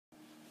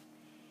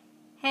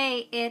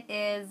Hey, it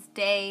is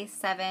day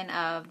 7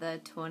 of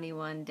the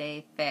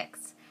 21-day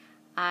fix.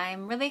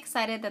 I'm really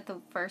excited that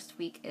the first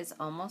week is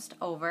almost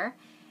over.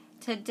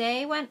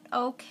 Today went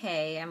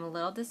okay. I'm a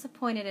little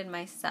disappointed in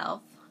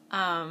myself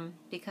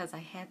because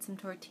I had some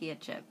tortilla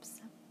chips.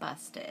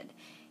 Busted.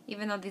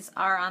 Even though these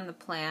are on the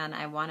plan,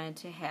 I wanted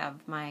to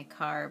have my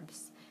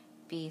carbs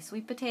be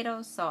sweet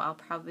potatoes, so I'll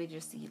probably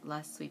just eat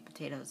less sweet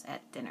potatoes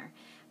at dinner.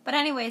 But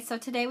anyway, so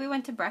today we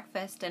went to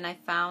breakfast and I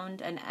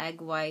found an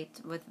egg white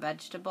with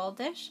vegetable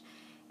dish,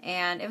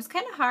 and it was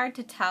kind of hard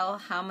to tell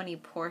how many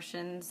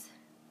portions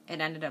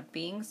it ended up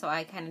being, so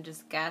I kind of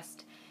just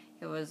guessed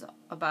it was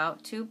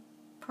about 2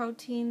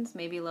 proteins,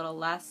 maybe a little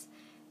less,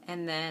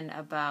 and then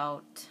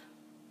about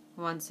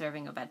 1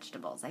 serving of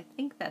vegetables. I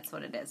think that's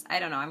what it is. I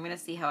don't know. I'm going to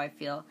see how I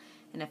feel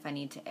and if I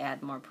need to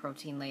add more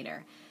protein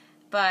later.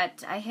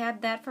 But I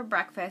had that for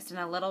breakfast and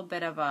a little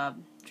bit of a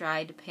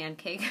dried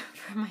pancake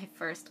for my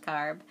first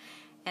carb.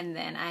 And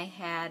then I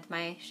had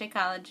my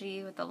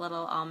Shakeology with a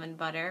little almond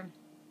butter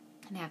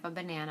and half a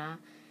banana.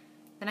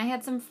 Then I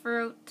had some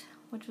fruit,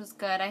 which was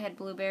good. I had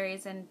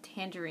blueberries and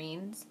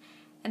tangerines.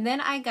 And then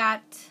I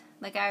got,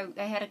 I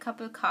had a cup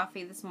of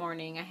coffee this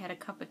morning. I had a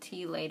cup of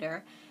tea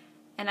later.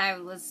 And I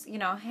was,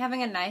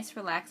 having a nice,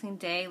 relaxing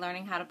day,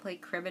 learning how to play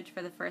cribbage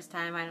for the first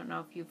time. I don't know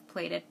if you've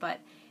played it,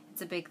 but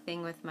it's a big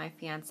thing with my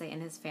fiance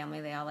and his family.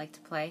 They all like to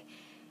play.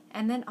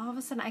 And then all of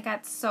a sudden I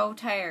got so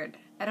tired.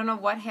 I don't know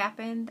what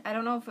happened. I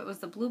don't know if it was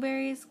the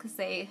blueberries because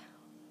I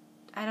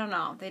don't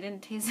know. They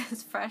didn't taste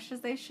as fresh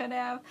as they should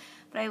have.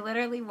 But I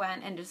literally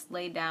went and just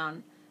laid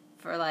down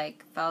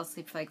fell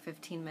asleep for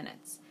 15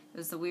 minutes. It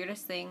was the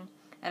weirdest thing.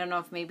 I don't know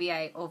if maybe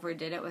I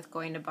overdid it with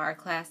going to bar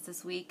class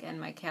this week and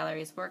my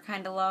calories were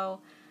kind of low.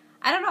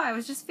 I don't know. I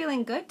was just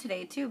feeling good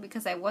today too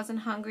because I wasn't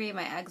hungry.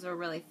 My eggs were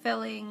really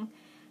filling.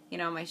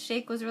 My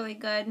shake was really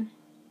good.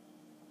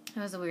 It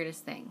was the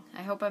weirdest thing.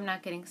 I hope I'm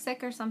not getting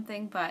sick or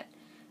something, but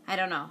I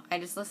don't know. I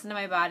just listened to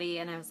my body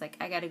and I was like,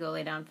 I gotta go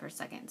lay down for a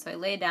second. So I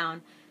lay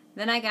down,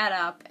 then I got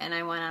up and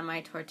I went on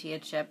my tortilla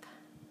chip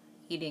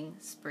eating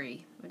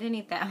spree. I didn't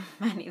eat that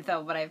many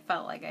though, but I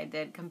felt like I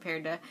did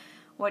compared to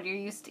what you're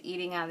used to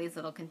eating out of these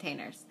little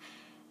containers.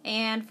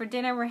 And for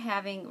dinner we're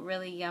having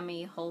really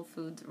yummy Whole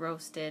Foods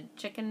roasted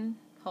chicken,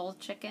 whole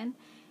chicken,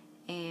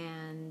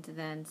 and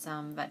then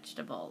some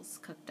vegetables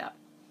cooked up.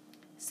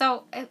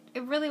 So it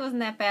really wasn't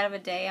that bad of a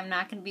day. I'm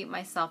not going to beat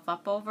myself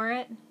up over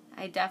it.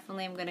 I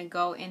definitely am going to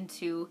go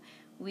into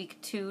week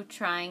 2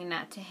 trying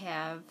not to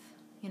have,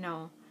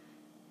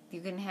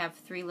 you can have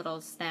 3 little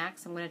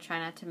snacks. I'm going to try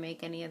not to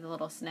make any of the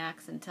little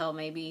snacks until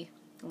maybe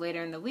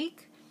later in the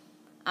week.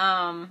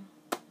 I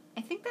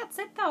think that's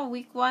it though.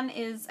 Week 1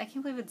 is, I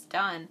can't believe it's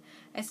done.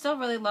 I still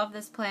really love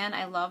this plan.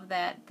 I love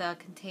that the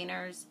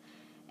containers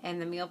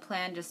and the meal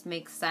plan just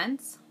make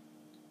sense.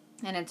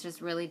 And it's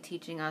just really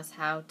teaching us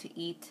how to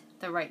eat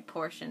the right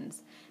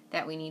portions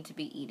that we need to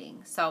be eating.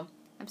 So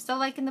I'm still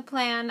liking the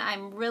plan.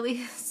 I'm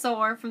really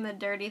sore from the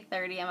Dirty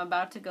 30. I'm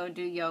about to go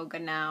do yoga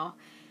now.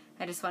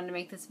 I just wanted to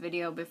make this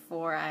video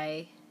before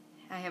I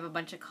have a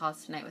bunch of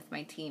calls tonight with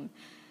my team.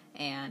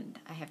 And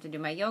I have to do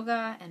my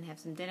yoga and have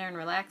some dinner and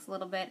relax a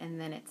little bit,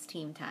 and then it's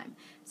team time.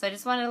 So I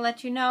just wanted to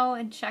let you know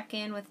and check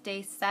in with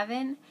day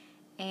 7.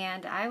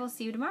 And I will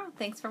see you tomorrow.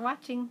 Thanks for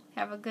watching.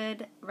 Have a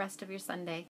good rest of your Sunday.